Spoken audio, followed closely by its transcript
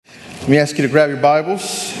me ask you to grab your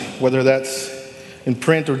Bibles, whether that's in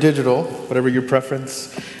print or digital, whatever your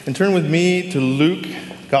preference, and turn with me to Luke,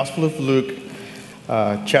 Gospel of Luke,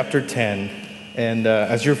 chapter 10. And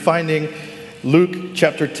as you're finding Luke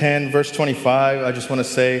chapter 10, verse 25, I just want to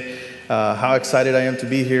say how excited I am to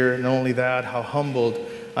be here. Not only that, how humbled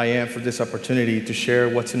I am for this opportunity to share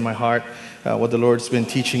what's in my heart, what the Lord's been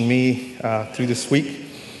teaching me through this week.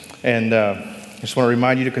 And I just want to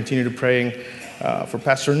remind you to continue to praying for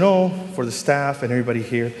Pastor Noel, for the staff, and everybody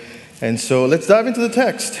here. And so let's dive into the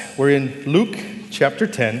text. We're in Luke chapter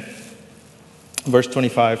 10, verse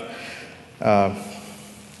 25.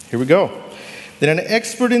 Here we go. Then an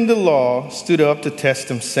expert in the law stood up to test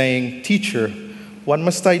him, saying, "Teacher, what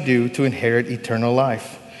must I do to inherit eternal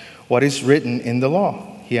life? What is written in the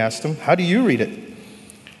law?" He asked him, "How do you read it?"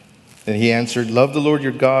 Then he answered, "Love the Lord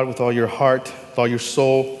your God with all your heart, with all your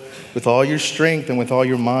soul, with all your strength, and with all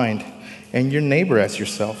your mind, and your neighbor as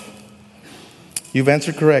yourself." "You've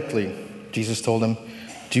answered correctly," Jesus told him.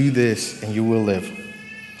 "Do this and you will live."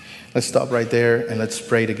 Let's stop right there and let's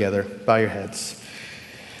pray together. Bow your heads.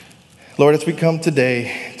 Lord, as we come today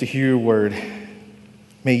to hear your word,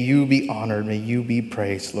 may you be honored, may you be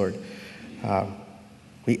praised, Lord.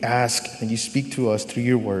 We ask that you speak to us through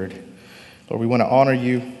your word. Lord, we want to honor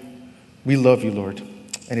you. We love you, Lord.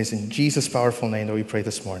 And it's in Jesus' powerful name that we pray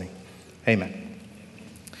this morning. Amen.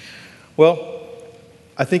 Well,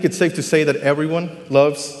 I think it's safe to say that everyone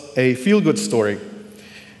loves a feel-good story.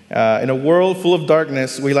 In a world full of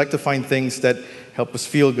darkness, we like to find things that help us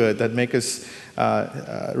feel good, that make us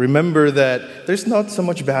remember that there's not so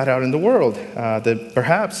much bad out in the world, that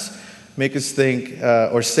perhaps make us think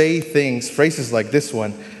or say things, phrases like this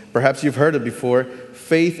one. Perhaps you've heard it before,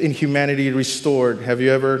 faith in humanity restored. Have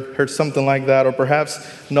you ever heard something like that? Or perhaps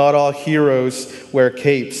not all heroes wear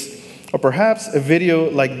capes. Or perhaps a video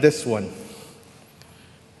like this one.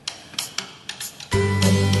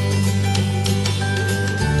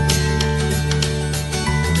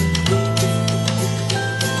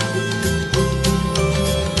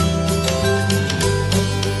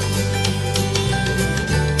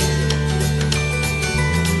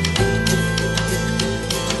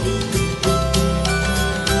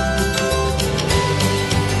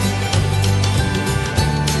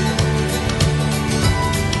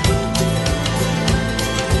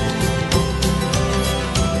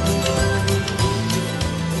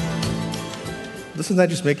 Doesn't that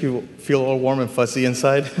just make you feel all warm and fuzzy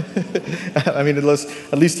inside? I mean, at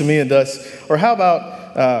least to me it does. Or how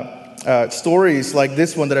about stories like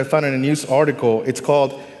this one that I found in a news article? It's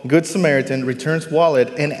called "Good Samaritan Returns Wallet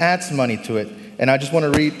and Adds Money to It." And I just want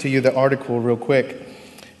to read to you the article real quick.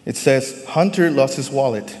 It says, "Hunter lost his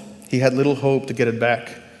wallet. He had little hope to get it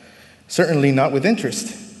back. Certainly not with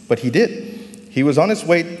interest, but he did. He was on his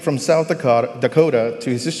way from South Dakota to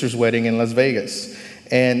his sister's wedding in Las Vegas.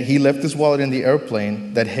 And he left his wallet in the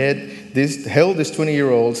airplane that held this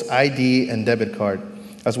 20-year-old's ID and debit card,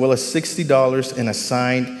 as well as $60 in a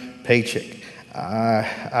signed paycheck."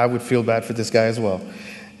 I would feel bad for this guy as well.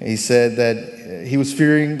 He said that he was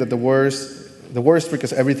fearing that the worst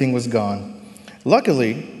because everything was gone.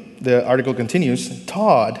 Luckily, the article continues,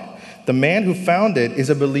 Todd, the man who found it, is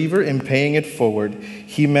a believer in paying it forward.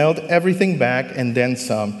 He mailed everything back and then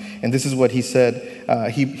some. And this is what he said.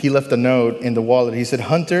 He left a note in the wallet. He said,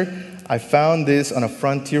 "Hunter, I found this on a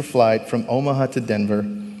Frontier flight from Omaha to Denver.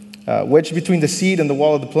 Wedged between the seat and the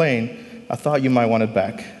wall of the plane. I thought you might want it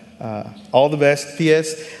back. All the best.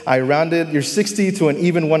 P.S. I rounded your 60 to an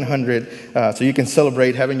even 100 so you can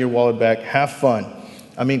celebrate having your wallet back. Have fun."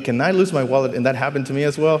 I mean, can I lose my wallet and that happened to me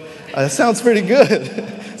as well? That sounds pretty good.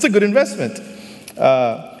 It's a good investment.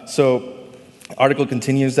 So, article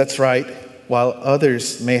continues, that's right. While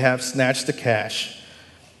others may have snatched the cash,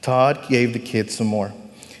 Todd gave the kid some more.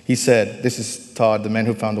 He said, this is Todd, the man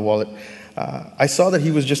who found the wallet, "I saw that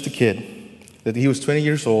he was just a kid, that he was 20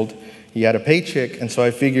 years old. He had a paycheck, and so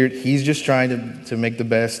I figured he's just trying to make the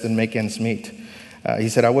best and make ends meet." He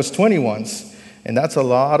said, "I was 20 once, and that's a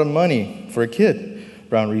lot of money for a kid,"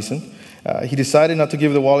 Brown reasoned. He decided not to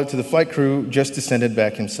give the wallet to the flight crew, just to send it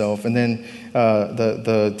back himself. And then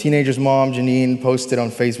the teenager's mom, Janine, posted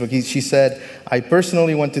on Facebook. She said, "I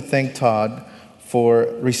personally want to thank Todd for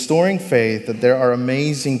restoring faith that there are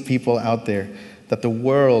amazing people out there, that the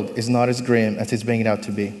world is not as grim as it's making it out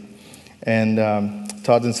to be." And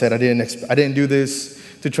Todd then said, I didn't do this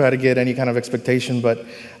to try to get any kind of expectation, but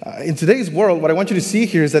in today's world, what I want you to see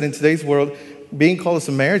here is that in today's world, being called a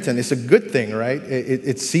Samaritan is a good thing, right?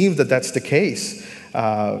 It seems that that's the case.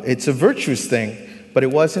 It's a virtuous thing, but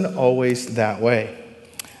it wasn't always that way.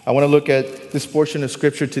 I want to look at this portion of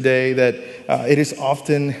Scripture today that it is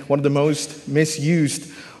often one of the most misused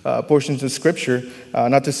portions of Scripture.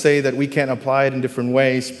 Not to say that we can't apply it in different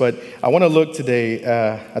ways, but I want to look today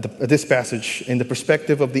at this passage in the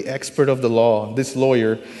perspective of the expert of the law, this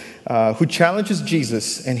lawyer, who challenges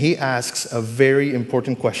Jesus, and he asks a very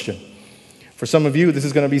important question. For some of you, this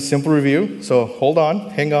is going to be simple review, so hold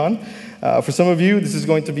on, hang on. For some of you, this is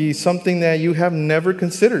going to be something that you have never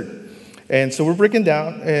considered. And so we're breaking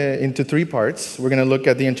down into three parts. We're going to look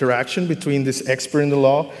at the interaction between this expert in the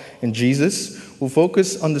law and Jesus. We'll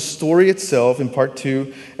focus on the story itself in part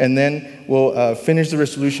 2, and then we'll finish the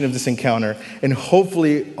resolution of this encounter, and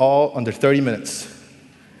hopefully all under 30 minutes.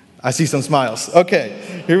 I see some smiles.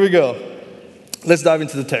 Okay, here we go. Let's dive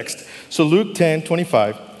into the text. So Luke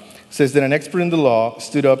 10:25 says that an expert in the law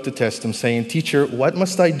stood up to test him, saying, "Teacher, what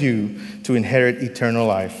must I do to inherit eternal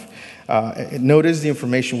life?" Notice the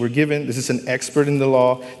information we're given. This is an expert in the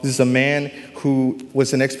law. This is a man who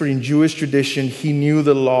was an expert in Jewish tradition. He knew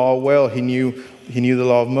the law well. He knew the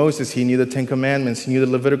law of Moses. He knew the Ten Commandments. He knew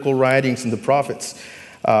the Levitical writings and the prophets.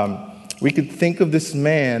 We could think of this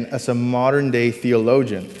man as a modern-day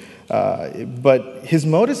theologian. But his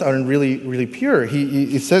motives aren't really pure.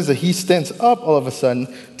 It says that he stands up all of a sudden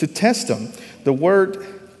to test him. The word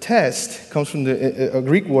test comes from a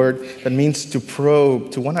Greek word that means to probe,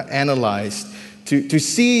 to want to analyze, to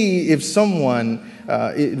see if someone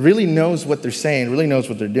really knows what they're saying, really knows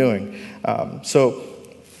what they're doing. So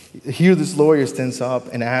here this lawyer stands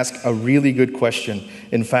up and asks a really good question.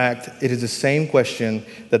 In fact, it is the same question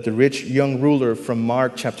that the rich young ruler from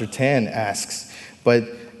Mark chapter 10 asks, but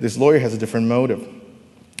this lawyer has a different motive.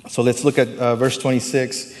 So let's look at verse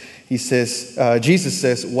 26. Jesus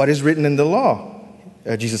says, "What is written in the law?"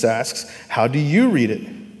 Jesus asks, "How do you read it?"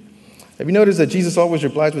 Have you noticed that Jesus always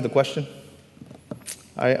replies with a question?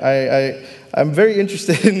 I'm very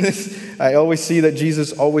interested in this. I always see that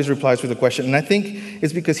Jesus always replies with a question. And I think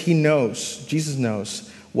it's because Jesus knows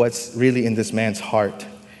what's really in this man's heart.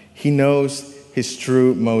 He knows his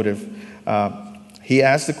true motive. He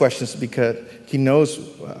asks the questions because he knows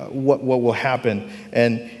what will happen.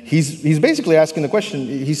 And he's basically asking the question.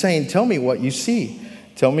 He's saying, "Tell me what you see.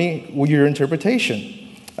 Tell me your interpretation,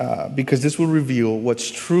 because this will reveal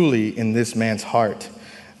what's truly in this man's heart."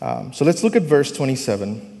 So let's look at verse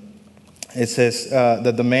 27. It says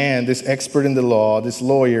that the man, this expert in the law, this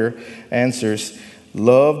lawyer, answers,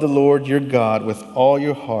 "Love the Lord your God with all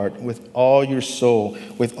your heart, with all your soul,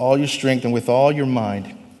 with all your strength, and with all your mind,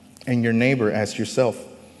 and your neighbor as yourself."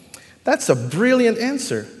 That's a brilliant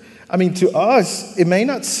answer. I mean, to us, it may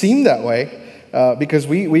not seem that way. Because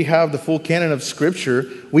we have the full canon of Scripture.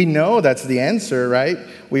 We know that's the answer, right?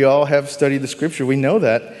 We all have studied the Scripture. We know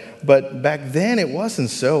that. But back then, it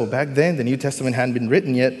wasn't so. Back then, the New Testament hadn't been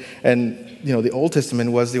written yet. And, the Old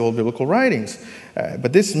Testament was the old biblical writings.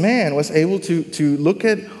 But this man was able to look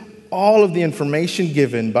at all of the information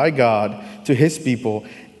given by God to his people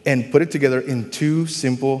and put it together in two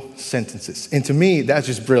simple sentences. And to me, that's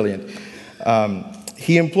just brilliant.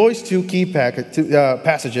 He employs two key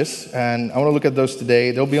passages, and I want to look at those today.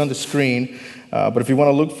 They'll be on the screen, but if you want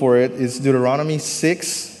to look for it, it's Deuteronomy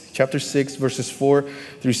 6, chapter 6, verses 4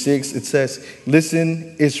 through 6. It says,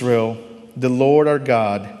 "Listen, Israel, the Lord our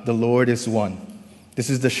God, the Lord is one." This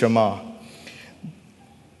is the Shema.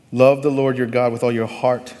 "Love the Lord your God with all your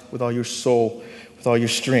heart, with all your soul, with all your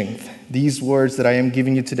strength. These words that I am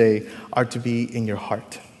giving you today are to be in your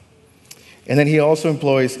heart." And then he also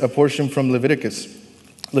employs a portion from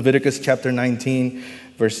Leviticus chapter 19,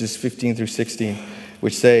 verses 15 through 16,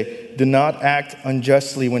 which say, "Do not act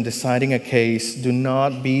unjustly when deciding a case. Do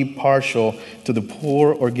not be partial to the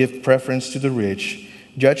poor or give preference to the rich.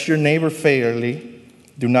 Judge your neighbor fairly.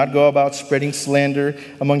 Do not go about spreading slander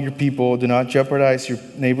among your people. Do not jeopardize your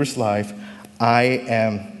neighbor's life. I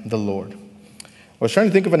am the Lord." I was trying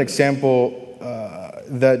to think of an example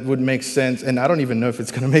that would make sense, and I don't even know if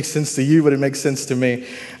it's going to make sense to you, but it makes sense to me.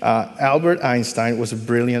 Albert Einstein was a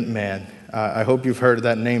brilliant man. I hope you've heard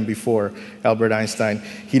that name before, Albert Einstein.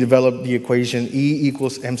 He developed the equation E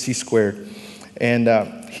equals mc squared. And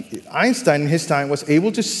Einstein, in his time, was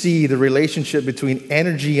able to see the relationship between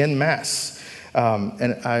energy and mass.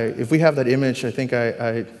 If we have that image, I think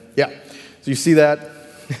yeah. So you see that?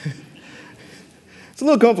 It's a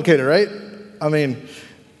little complicated, right? I mean,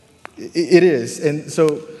 it is. And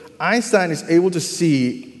so Einstein is able to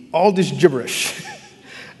see all this gibberish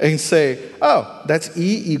and say, "Oh, that's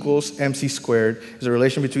E equals mc squared. There's a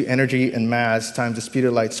relation between energy and mass times the speed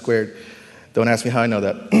of light squared." Don't ask me how I know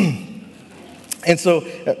that. And so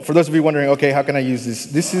for those of you wondering, okay, how can I use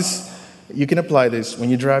this? You can apply this when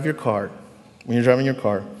you drive your car,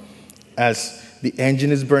 as the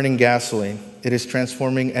engine is burning gasoline it is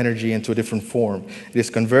transforming energy into a different form. It is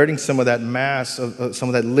converting some of that mass, some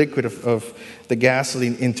of that liquid of the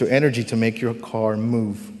gasoline into energy to make your car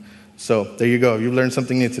move. So there you go. You learned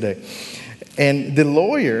something new today. And the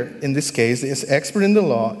lawyer, in this case, this expert in the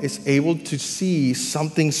law, is able to see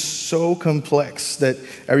something so complex that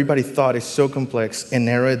everybody thought is so complex and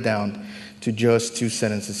narrow it down to just 2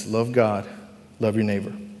 sentences. Love God, love your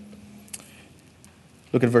neighbor.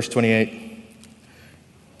 Look at verse 28.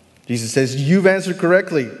 Jesus says, you've answered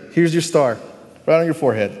correctly. Here's your star, right on your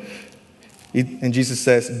forehead. And Jesus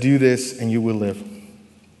says, do this and you will live.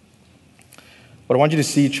 What I want you to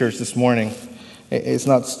see, church, this morning, it's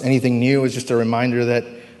not anything new. It's just a reminder that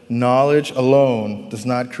knowledge alone does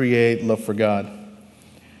not create love for God.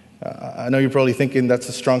 I know you're probably thinking that's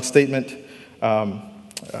a strong statement.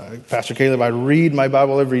 Pastor Caleb, I read my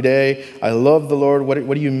Bible every day. I love the Lord.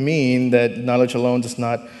 What do you mean that knowledge alone does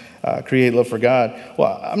not create love for God?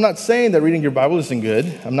 Well, I'm not saying that reading your Bible isn't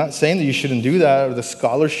good. I'm not saying that you shouldn't do that or the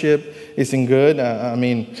scholarship isn't good.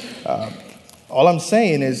 All I'm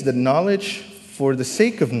saying is that knowledge, for the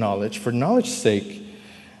sake of knowledge, for knowledge's sake,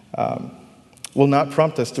 will not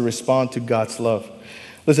prompt us to respond to God's love.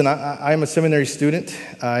 Listen, I am a seminary student.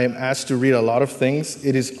 I am asked to read a lot of things.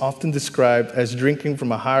 It is often described as drinking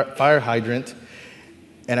from a fire hydrant,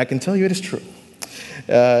 and I can tell you it is true.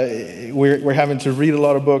 We're having to read a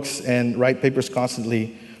lot of books and write papers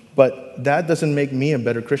constantly, but that doesn't make me a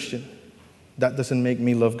better Christian. That doesn't make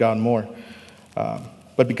me love God more.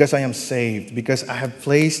 But because I am saved, because I have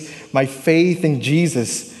placed my faith in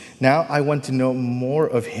Jesus, now I want to know more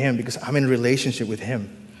of Him because I'm in relationship with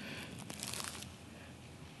Him.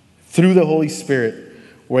 Through the Holy Spirit,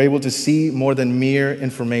 we're able to see more than mere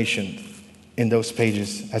information in those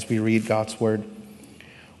pages as we read God's Word.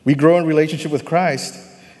 We grow in relationship with Christ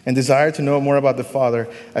and desire to know more about the Father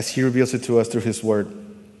as He reveals it to us through His Word.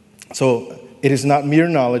 So it is not mere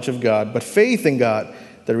knowledge of God, but faith in God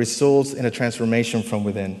that results in a transformation from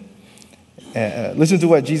within. Listen to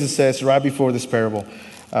what Jesus says right before this parable,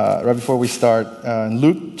 right before we start. In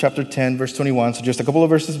Luke chapter 10, verse 21, so just a couple of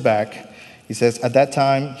verses back, He says, at that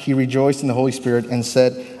time, He rejoiced in the Holy Spirit and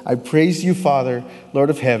said, I praise you, Father,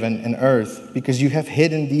 Lord of heaven and earth, because you have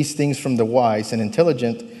hidden these things from the wise and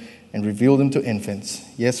intelligent and revealed them to infants.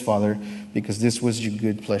 Yes, Father, because this was your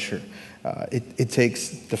good pleasure. It takes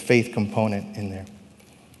the faith component in there.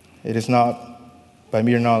 It is not by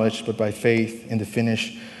mere knowledge, but by faith in the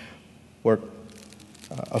finished work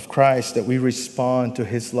of Christ that we respond to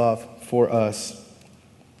His love for us.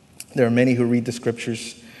 There are many who read the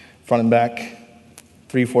scriptures front and back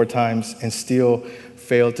 3-4 times and still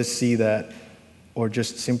fail to see that or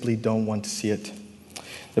just simply don't want to see it.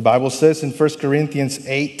 The Bible says in 1 Corinthians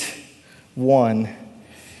 8:1,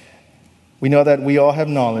 we know that we all have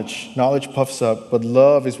knowledge. Knowledge puffs up, but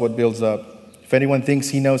love is what builds up. If anyone thinks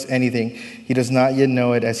he knows anything, he does not yet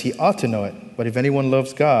know it as he ought to know it. But if anyone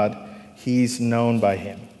loves God, he's known by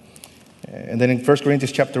Him. And then in 1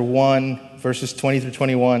 Corinthians chapter 1, verses 20 through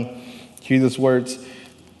 21, hear those words.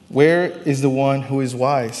 Where is the one who is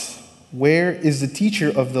wise? Where is the teacher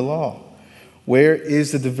of the law? Where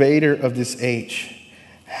is the debater of this age?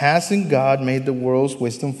 Hasn't God made the world's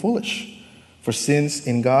wisdom foolish? For since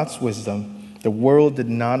in God's wisdom, the world did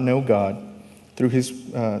not know God,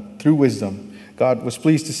 through wisdom, God was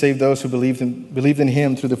pleased to save those who believed in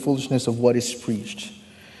Him through the foolishness of what is preached,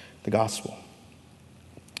 the gospel.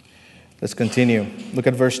 Let's continue. Look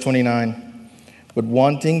at verse 29. But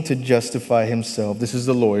wanting to justify himself, this is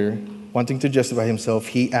the lawyer, wanting to justify himself,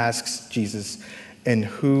 he asks Jesus, and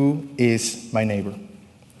who is my neighbor?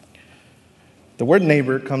 The word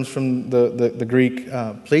neighbor comes from the Greek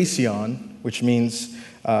plesion, which means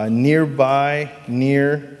nearby,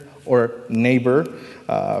 near, or neighbor,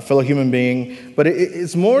 fellow human being. But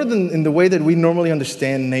it's more than in the way that we normally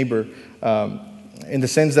understand neighbor. In the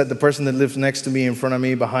sense that the person that lives next to me, in front of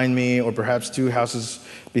me, behind me, or perhaps 2 houses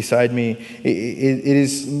beside me, it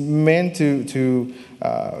is meant to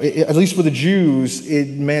at least for the Jews, it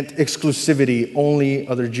meant exclusivity. Only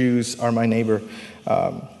other Jews are my neighbor.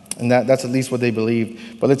 And that's at least what they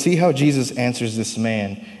believed. But let's see how Jesus answers this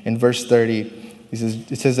man. In verse 30,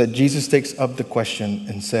 it says that Jesus takes up the question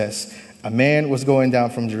and says, a man was going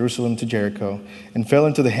down from Jerusalem to Jericho and fell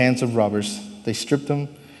into the hands of robbers. They stripped him,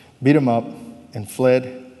 beat him up, and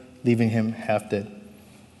fled, leaving him half dead.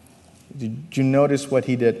 Did you notice what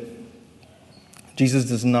he did? Jesus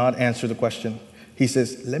does not answer the question. He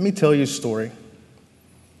says, let me tell you a story.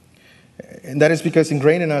 And that is because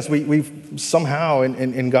ingrained in us, we've somehow,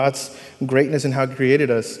 in God's greatness and how He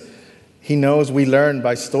created us, He knows we learn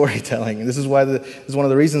by storytelling. And this is one of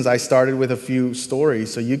the reasons I started with a few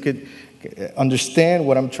stories, so you could understand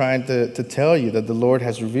what I'm trying to tell you, that the Lord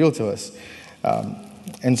has revealed to us.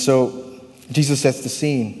 And so Jesus sets the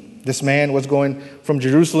scene. This man was going from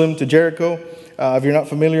Jerusalem to Jericho. If you're not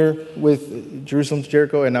familiar with Jerusalem to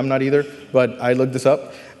Jericho, and I'm not either, but I looked this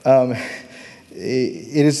up,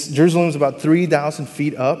 Jerusalem is about 3,000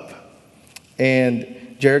 feet up,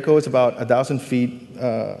 and Jericho is about 1,000 feet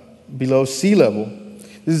below sea level.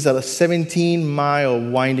 This is a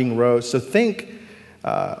 17-mile winding road. So think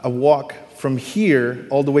a walk from here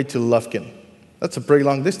all the way to Lufkin. That's a pretty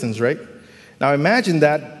long distance, right? Now imagine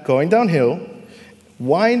that going downhill,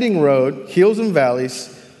 winding road, hills and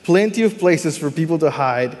valleys, plenty of places for people to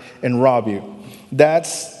hide and rob you.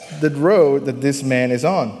 That's the road that this man is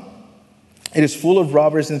on. It is full of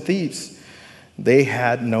robbers and thieves. They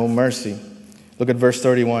had no mercy. Look at verse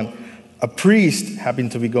 31. A priest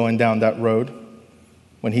happened to be going down that road.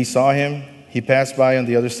 When he saw him, he passed by on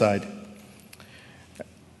the other side.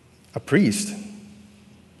 A priest.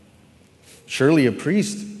 Surely a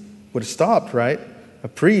priest would have stopped, right? A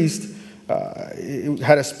priest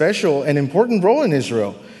had a special and important role in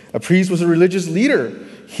Israel. A priest was a religious leader.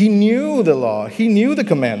 He knew the law. He knew the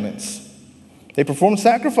commandments. They performed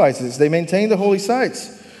sacrifices. They maintained the holy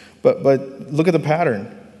sites. But look at the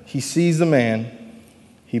pattern. He sees the man.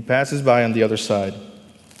 He passes by on the other side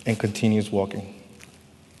and continues walking.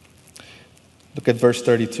 Look at verse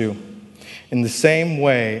 32. In the same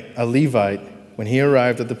way, a Levite, when he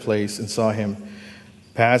arrived at the place and saw him,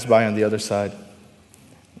 passed by on the other side.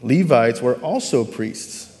 Levites were also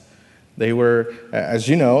priests. They were, as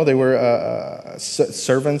you know, they were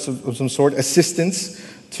servants of some sort, assistants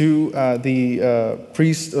to the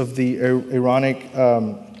priest of the Aaronic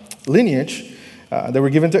lineage. They were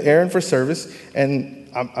given to Aaron for service. And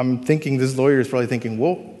I'm thinking, this lawyer is probably thinking,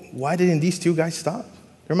 well, why didn't these two guys stop?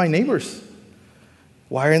 They're my neighbors.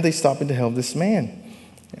 Why aren't they stopping to help this man?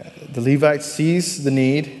 The Levite sees the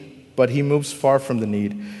need, but he moves far from the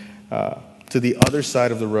need to the other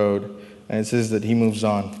side of the road. And it says that he moves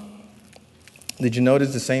on. Did you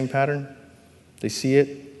notice the same pattern? They see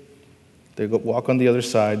it, they go walk on the other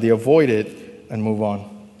side, they avoid it, and move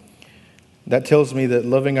on. That tells me that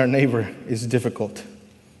loving our neighbor is difficult.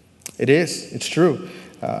 It is. It's true.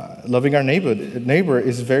 Loving our neighbor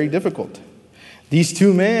is very difficult. These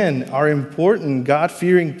two men are important,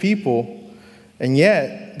 God-fearing people, and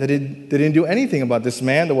yet they didn't do anything about this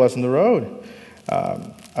man that was on the road.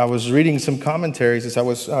 I was reading some commentaries as I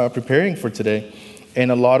was preparing for today,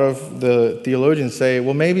 and a lot of the theologians say,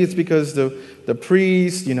 well, maybe it's because the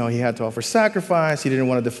priest, he had to offer sacrifice. He didn't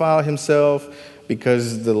want to defile himself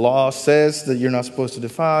because the law says that you're not supposed to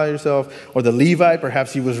defile yourself. Or the Levite,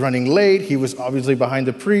 perhaps he was running late. He was obviously behind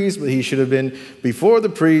the priest, but he should have been before the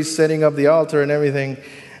priest, setting up the altar and everything.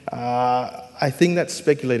 I think that's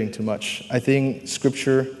speculating too much. I think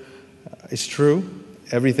Scripture is true.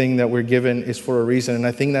 Everything that we're given is for a reason. And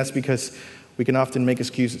I think that's because we can often make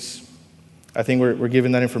excuses. I think we're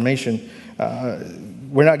given that information.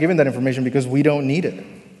 We're not given that information because we don't need it.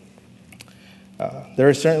 There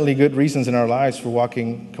are certainly good reasons in our lives for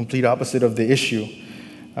walking complete opposite of the issue.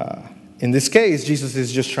 In this case, Jesus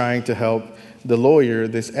is just trying to help the lawyer,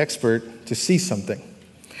 this expert, to see something.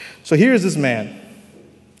 So here's this man,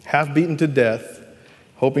 half beaten to death,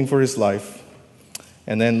 hoping for his life.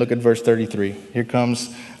 And then look at verse 33. Here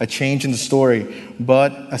comes a change in the story.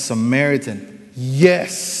 But a Samaritan.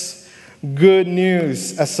 Yes, good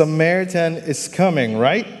news. A Samaritan is coming,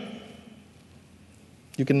 right?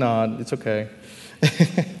 You can nod. It's okay.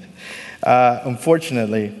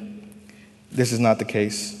 Unfortunately, this is not the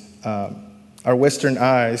case. Our Western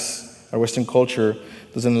eyes, our Western culture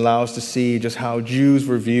doesn't allow us to see just how Jews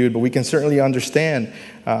were viewed, but we can certainly understand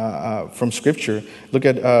from Scripture. Look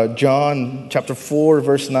at John chapter 4,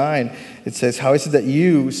 verse 9. It says, how is it that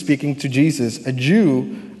you, speaking to Jesus, a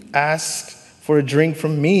Jew, ask for a drink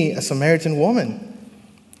from me, a Samaritan woman?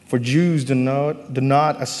 For Jews do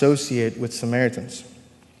not associate with Samaritans.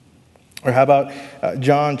 Or how about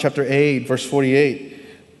John chapter 8, verse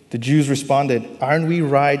 48? The Jews responded, aren't we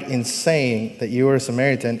right in saying that you are a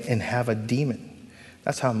Samaritan and have a demon?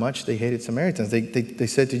 That's how much they hated Samaritans. They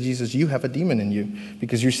said to Jesus, you have a demon in you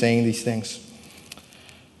because you're saying these things.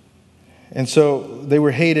 And so they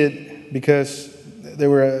were hated because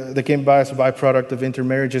they came by as a byproduct of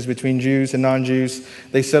intermarriages between Jews and non-Jews.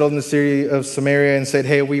 They settled in the city of Samaria and said,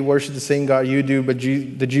 hey, we worship the same God you do. But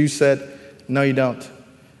the Jews said, no, you don't.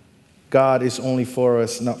 God is only for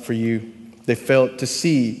us, not for you. They failed to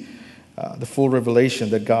see the full revelation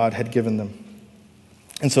that God had given them.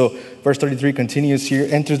 And so verse 33 continues here,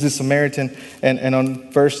 enters the Samaritan, and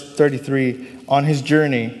on verse 33, on his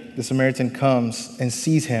journey, the Samaritan comes and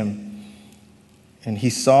sees him. And he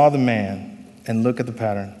saw the man and looked at the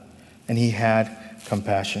pattern, and he had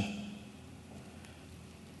compassion.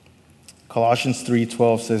 Colossians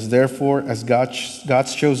 3:12 says, "Therefore, as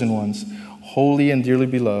God's chosen ones, holy and dearly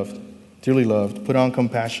loved, put on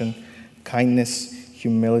compassion, kindness,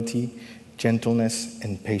 humility, gentleness,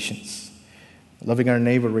 and patience." Loving our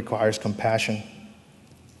neighbor requires compassion.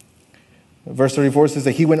 Verse 34 says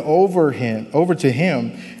that he went over to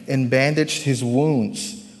him and bandaged his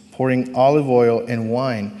wounds, pouring olive oil and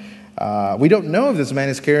wine. We don't know if this man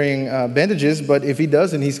is carrying bandages, but if he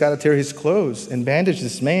doesn't, he's got to tear his clothes and bandage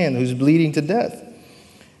this man who's bleeding to death. It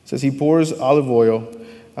says he pours olive oil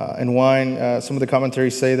and wine. Some of the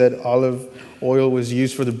commentaries say that olive oil was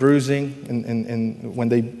used for the bruising and when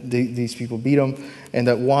these people beat him, and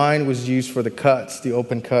that wine was used for the cuts, the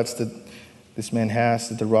open cuts that this man has,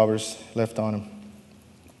 that the robbers left on him.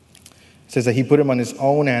 It says that he put him on his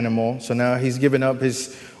own animal, so now he's given up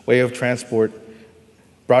his way of transport,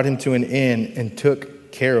 brought him to an inn, and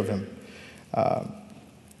took care of him.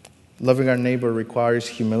 Loving our neighbor requires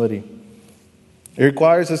humility. It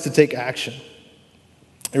requires us to take action.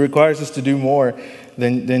 It requires us to do more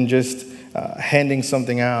than just handing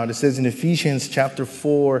something out. It says in Ephesians chapter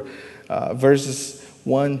 4, verses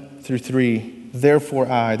 1 through 3, "Therefore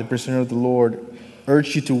I, the prisoner of the Lord,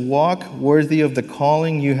 urge you to walk worthy of the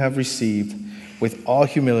calling you have received, with all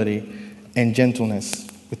humility and gentleness,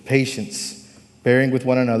 with patience, bearing with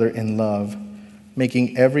one another in love,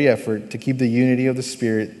 making every effort to keep the unity of the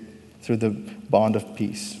Spirit through the bond of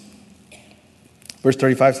peace." Verse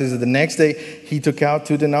 35 says that the next day he took out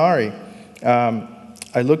 2 denarii.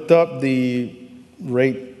 I looked up the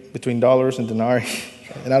rate between dollars and denarii,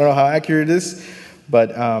 and I don't know how accurate it is,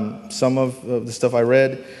 but some of the stuff I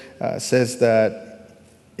read says that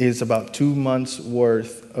it's about 2 months'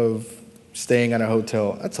 worth of staying at a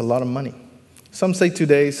hotel. That's a lot of money. Some say 2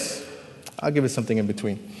 days. I'll give it something in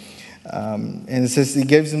between. And it says he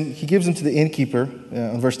gives them to the innkeeper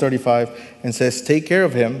in verse 35 and says, "Take care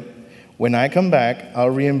of him. When I come back, I'll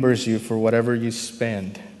reimburse you for whatever you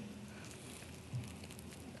spend."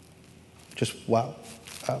 Just wow.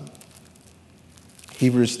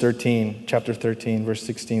 Hebrews chapter 13, verse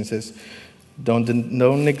 16 says, Don't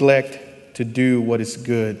neglect to do what is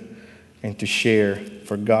good and to share,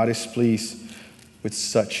 for God is pleased with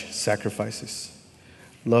such sacrifices.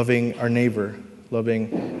 Loving our neighbor,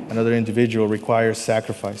 loving another individual requires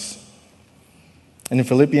sacrifice. And in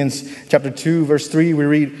Philippians chapter 2, verse 3, we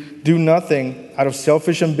read, "Do nothing out of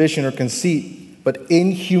selfish ambition or conceit, but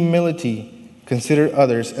in humility consider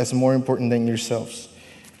others as more important than yourselves.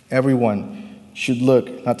 Everyone should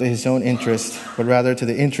look not to his own interest, but rather to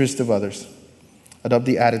the interest of others. Adopt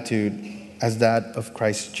the attitude as that of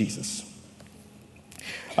Christ Jesus."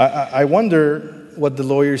 I wonder what the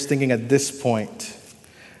lawyer is thinking at this point.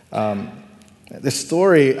 The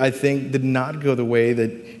story, I think, did not go the way that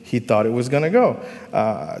he thought it was going to go.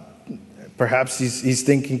 Perhaps he's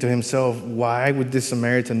thinking to himself, why would this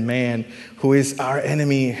Samaritan man, who is our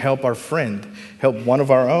enemy, help our friend, help one of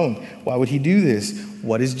our own? Why would he do this?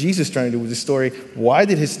 What is Jesus trying to do with this story? Why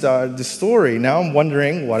did he start the story? Now I'm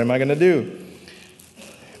wondering, what am I going to do?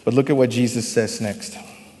 But look at what Jesus says next.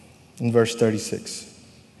 In verse 36,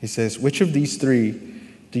 he says, "Which of these 3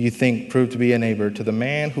 do you think proved to be a neighbor to the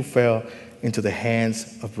man who fell into the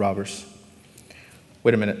hands of robbers?"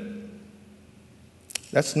 Wait a minute.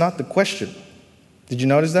 That's not the question. Did you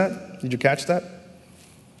notice that? Did you catch that?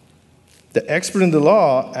 The expert in the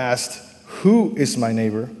law asked, "Who is my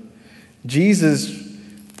neighbor?" Jesus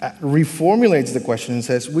reformulates the question and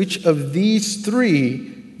says, "Which of these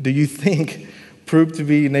 3 do you think proved to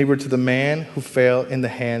be neighbor to the man who fell in the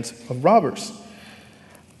hands of robbers?"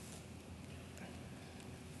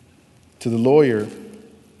 To the lawyer,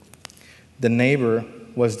 the neighbor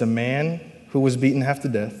was the man who was beaten half to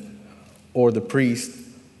death, or the priest,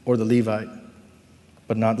 or the Levite,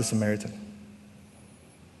 but not the Samaritan.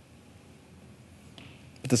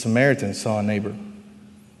 But the Samaritan saw a neighbor,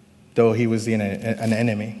 though he was an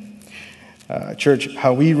enemy. Church,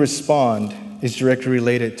 how we respond is directly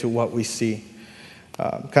related to what we see.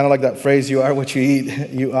 Kind of like that phrase, "You are what you eat,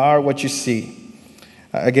 you are what you see."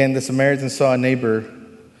 Again, the Samaritan saw a neighbor,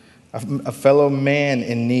 a fellow man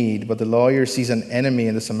in need, but the lawyer sees an enemy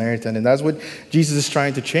in the Samaritan. And that's what Jesus is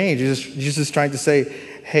trying to change. Jesus is trying to say,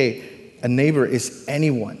 hey, a neighbor is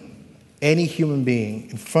anyone. Any human being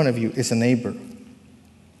in front of you is a neighbor.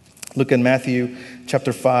 Look at Matthew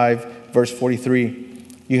chapter 5, verse 43.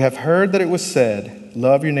 "You have heard that it was said,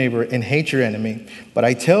 'Love your neighbor and hate your enemy.' But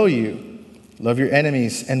I tell you, love your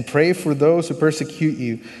enemies and pray for those who persecute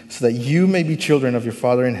you, so that you may be children of your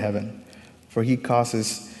Father in heaven. For he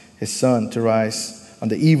causes his sun to rise on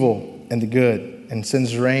the evil and the good, and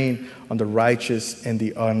sends rain on the righteous and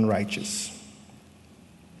the unrighteous.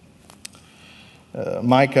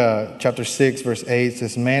 Micah chapter 6, verse 8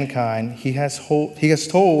 says, mankind, he has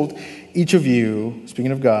told each of you,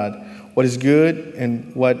 speaking of God, what is good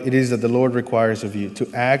and what it is that the Lord requires of you,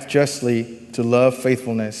 to act justly, to love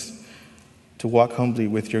faithfulness, to walk humbly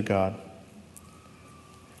with your God.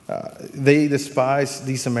 They despise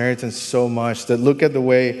these Samaritans so much that look at the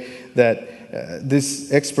way that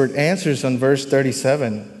this expert answers on verse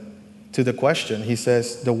 37 to the question. He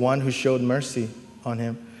says, the one who showed mercy on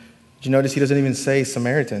him. Did you notice he doesn't even say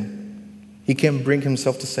Samaritan? He can't bring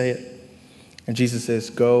himself to say it. And Jesus says,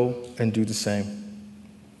 go and do the same.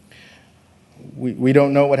 We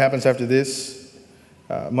don't know what happens after this.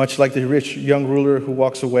 Much like the rich young ruler who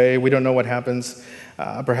walks away, we don't know what happens.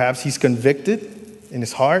 Perhaps he's convicted in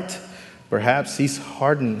his heart. Perhaps he's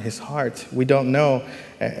hardened his heart. We don't know,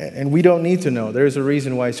 and we don't need to know. There is a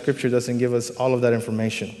reason why Scripture doesn't give us all of that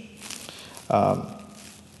information.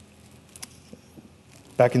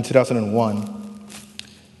 Back in 2001,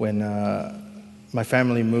 when my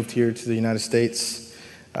family moved here to the United States,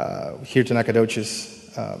 here to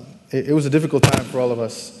Nacogdoches, it was a difficult time for all of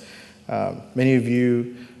us. Many of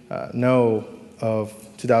you know of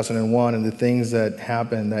 2001 and the things that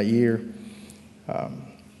happened that year.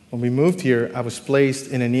 When we moved here, I was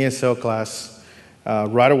placed in an ESL class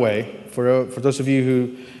right away. For those of you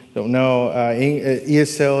who don't know,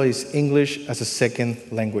 ESL is English as a Second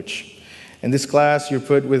Language. In this class, you're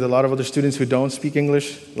put with a lot of other students who don't speak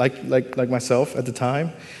English, like myself at the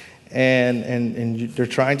time, and they're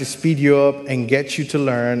trying to speed you up and get you to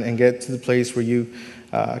learn and get to the place where you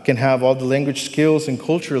can have all the language skills and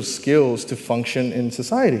cultural skills to function in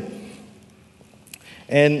society.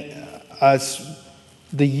 And as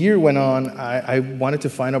the year went on, I wanted to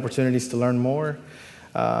find opportunities to learn more,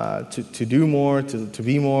 to do more, to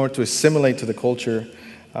be more, to assimilate to the culture.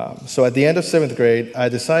 So at the end of 7th grade, I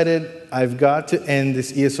decided I've got to end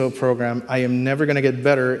this ESO program. I am never going to get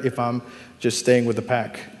better if I'm just staying with the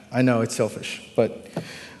pack. I know it's selfish, but,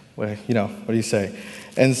 well, what do you say?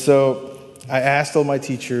 And so I asked all my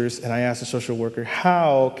teachers, and I asked the social worker,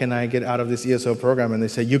 how can I get out of this ESO program? And they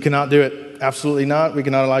said, you cannot do it. Absolutely not. We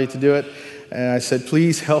cannot allow you to do it. And I said,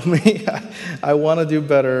 please help me. I want to do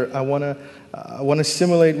better. I want to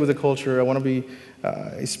assimilate with the culture. I want to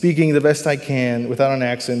be speaking the best I can without an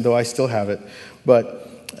accent, though I still have it. But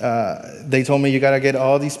they told me, you got to get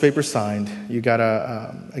all these papers signed. You got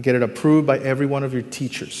to get it approved by every one of your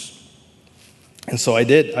teachers. And so I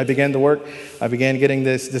did. I began to work. I began getting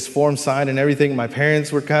this form signed and everything. My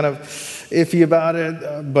parents were kind of iffy about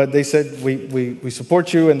it, but they said, we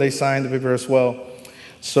support you, and they signed the paper as well.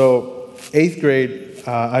 So 8th grade,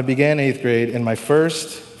 I began 8th grade, and my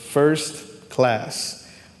first class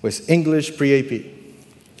was English pre-AP.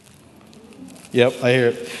 Yep, I hear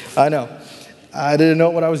it. I know. I didn't know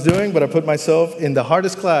what I was doing, but I put myself in the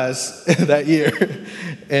hardest class that year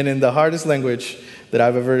and in the hardest language that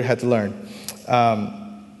I've ever had to learn.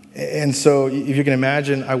 And so if you can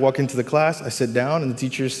imagine, I walk into the class, I sit down, and the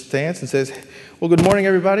teacher stands and says, well, good morning,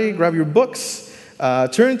 everybody. Grab your books.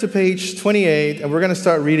 Turn to page 28, and we're going to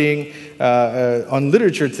start reading on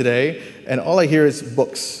literature today. And all I hear is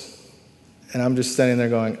books. And I'm just standing there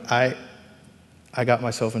going, I got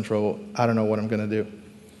myself in trouble. I don't know what I'm going to do.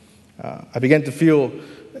 I began to feel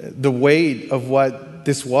the weight of what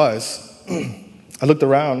this was. I looked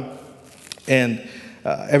around, and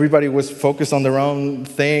everybody was focused on their own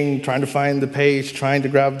thing, trying to find the page, trying to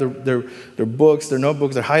grab their books, their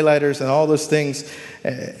notebooks, their highlighters, and all those things.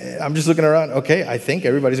 I'm just looking around. Okay, I think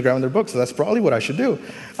everybody's grabbing their books, so that's probably what I should do.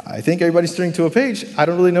 I think everybody's turning to a page. I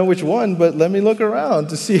don't really know which one, but let me look around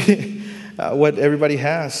to see what everybody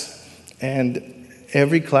has. And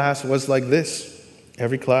every class was like this.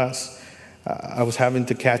 Every class, I was having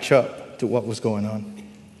to catch up to what was going on.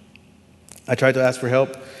 I tried to ask for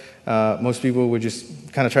help. Most people would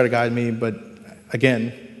just kind of try to guide me, but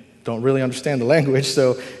again, don't really understand the language,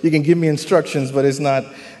 so you can give me instructions, but it's not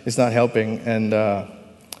helping. And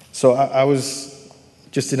so I was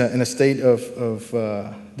just in a state of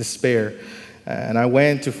despair, and I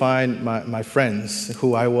went to find my friends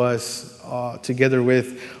who I was together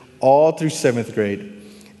with all through 7th grade,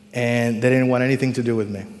 and they didn't want anything to do with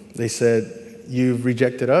me. They said, you've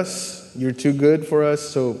rejected us, you're too good for us,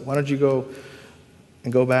 so why don't you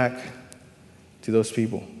go back to those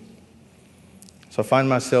people. So I find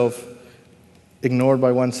myself ignored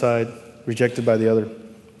by one side, rejected by the other.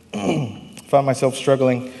 Found myself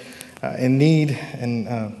struggling, in need,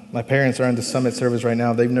 and my parents are in the summit service right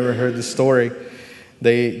now. They've never heard this story.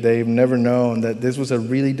 They've never known that this was a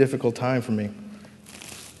really difficult time for me.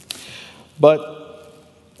 But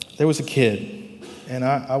there was a kid, and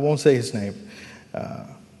I won't say his name,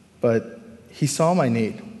 but he saw my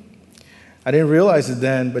need. I didn't realize it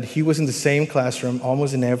then, but he was in the same classroom,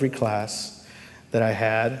 almost in every class that I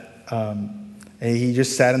had, and he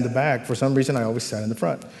just sat in the back. For some reason, I always sat in the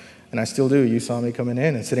front, and I still do. You saw me coming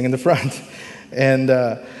in and sitting in the front. And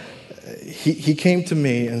he came to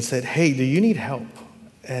me and said, "Hey, do you need help?"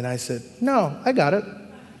 And I said, "No, I got it."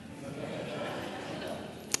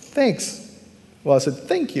 "Thanks." Well, I said,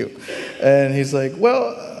 "Thank you." And he's like,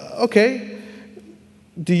 "Well, okay.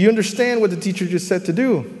 Do you understand what the teacher just said to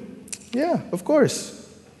do?" "Yeah, of course."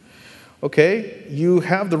 "Okay, you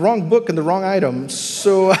have the wrong book and the wrong item,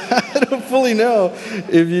 so I don't fully know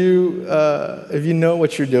if you know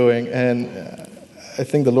what you're doing." And I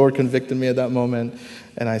think the Lord convicted me at that moment,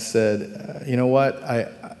 and I said, "You know what?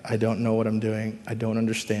 I don't know what I'm doing. I don't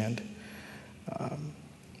understand."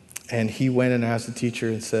 And he went and asked the teacher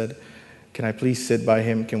and said, "Can I please sit by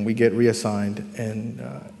him? Can we get reassigned?" And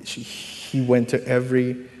he went to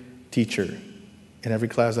every teacher in every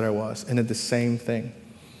class that I was and did the same thing.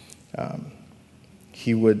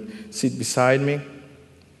 He would sit beside me.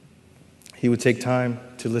 He would take time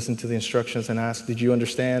to listen to the instructions and ask, "Did you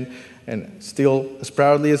understand?" And still as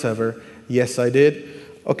proudly as ever, "Yes, I did."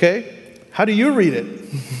 "Okay, how do you read it?"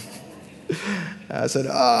 I said,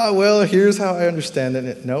 "Well, here's how I understand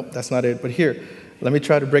it." "Nope, that's not it. But here, let me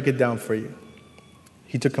try to break it down for you."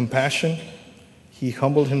 He took compassion. He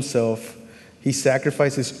humbled himself. He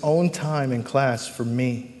sacrificed his own time in class for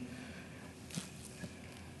me.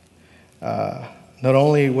 Not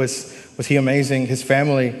only was he amazing, his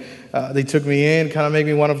family, they took me in, kind of made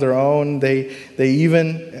me one of their own. They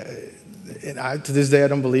even, to this day I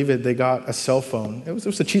don't believe it, they got a cell phone. It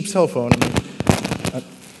was a cheap cell phone.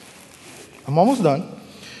 I'm almost done.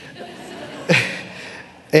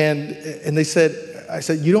 And they said, I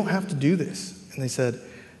said, "You don't have to do this." And they said,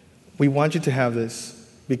 "We want you to have this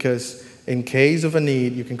because in case of a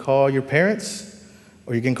need, you can call your parents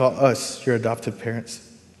or you can call us, your adoptive parents."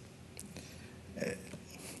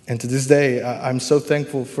 And to this day, I'm so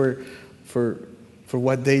thankful for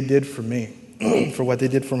what they did for me, for what they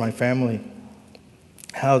did for my family,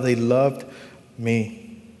 how they loved me.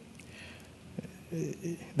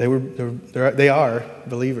 They are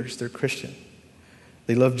believers. They're Christian.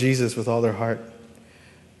 They love Jesus with all their heart.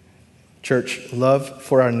 Church, love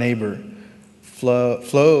for our neighbor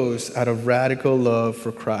flows out of radical love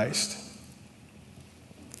for Christ.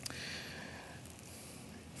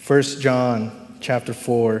 1 John chapter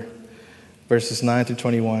 4, verses 9 through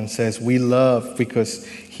 21 says, "We love because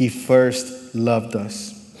he first loved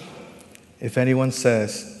us. If anyone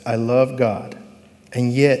says, 'I love God,'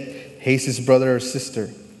 and yet hates his brother or sister,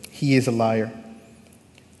 he is a liar.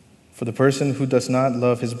 For the person who does not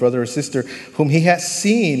love his brother or sister whom he has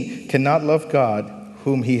seen cannot love God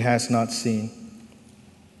whom he has not seen.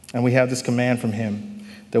 And we have this command from him: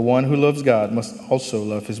 the one who loves God must also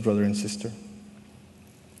love his brother and sister."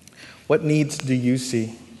 What needs do you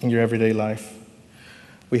see in your everyday life?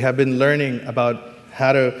 We have been learning about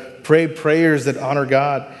how to pray prayers that honor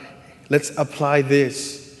God. Let's apply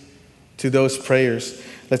this to those prayers.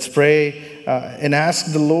 Let's pray and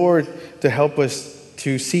ask the Lord to help us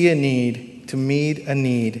to see a need, to meet a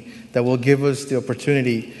need that will give us the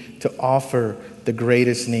opportunity to offer the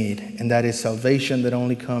greatest need, and that is salvation that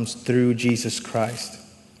only comes through Jesus Christ.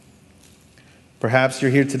 Perhaps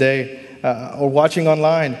you're here today or watching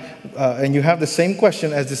online, and you have the same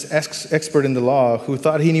question as this expert in the law who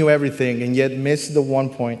thought he knew everything and yet missed the one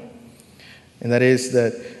point, and that is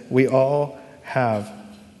that we all have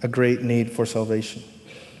a great need for salvation.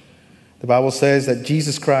 The Bible says that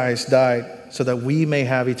Jesus Christ died so that we may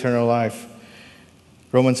have eternal life.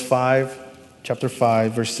 Romans 5, chapter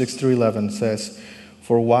 5, verse 6 through 11 says,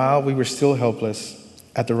 "For while we were still helpless,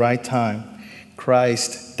 at the right time,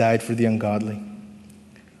 Christ died for the ungodly.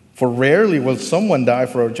 For rarely will someone die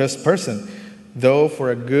for a just person, though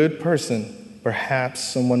for a good person, perhaps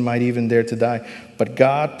someone might even dare to die. But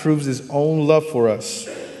God proves his own love for us,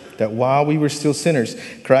 that while we were still sinners,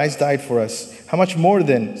 Christ died for us. How much more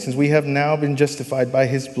then, since we have now been justified by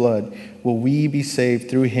his blood, will we be saved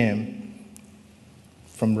through him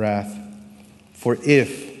from wrath? For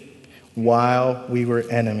if, while we were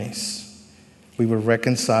enemies, we were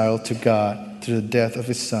reconciled to God through the death of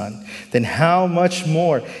his Son, then how much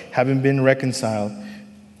more, having been reconciled,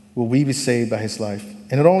 will we be saved by his life?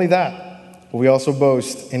 And not only that, but we also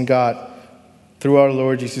boast in God through our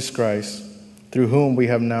Lord Jesus Christ, through whom we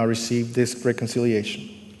have now received this reconciliation."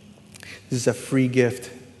 This is a free gift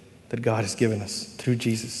that God has given us through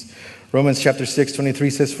Jesus. Romans chapter 6:23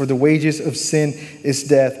 says, "For the wages of sin is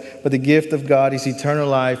death, but the gift of God is eternal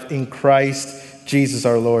life in Christ Jesus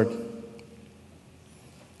our Lord.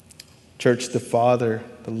 Church, the Father,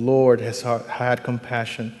 the Lord has had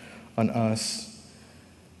compassion on us.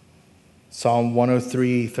 Psalm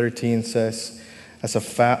 103:13 says, as a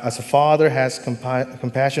father has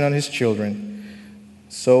compassion on his children,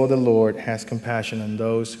 so the Lord has compassion on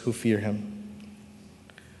those who fear him.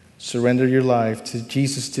 Surrender your life to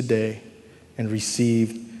Jesus today and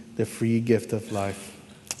receive the free gift of life.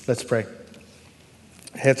 Let's pray.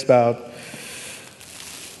 Heads bowed.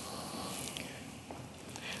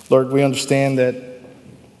 Lord, we understand that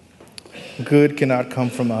good cannot come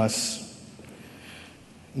from us.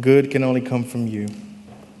 Good can only come from you.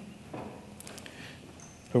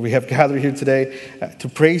 Lord, we have gathered here today to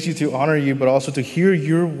praise you, to honor you, but also to hear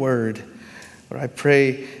your word. Lord, I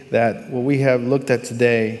pray that what we have looked at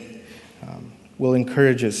today will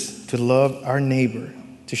encourage us to love our neighbor,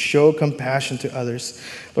 to show compassion to others,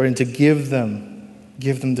 Lord, and to give them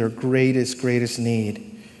their greatest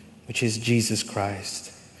need, which is Jesus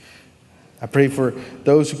Christ. I pray for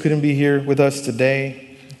those who couldn't be here with us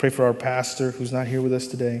today. I pray for our pastor who's not here with us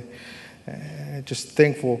today. Just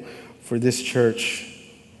thankful for this church,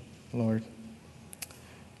 Lord.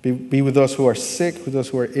 Be with us who are sick, with us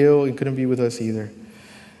who are ill and couldn't be with us either.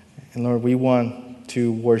 And Lord, we want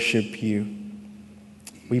to worship you.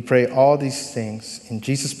 We pray all these things in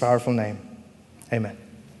Jesus' powerful name. Amen.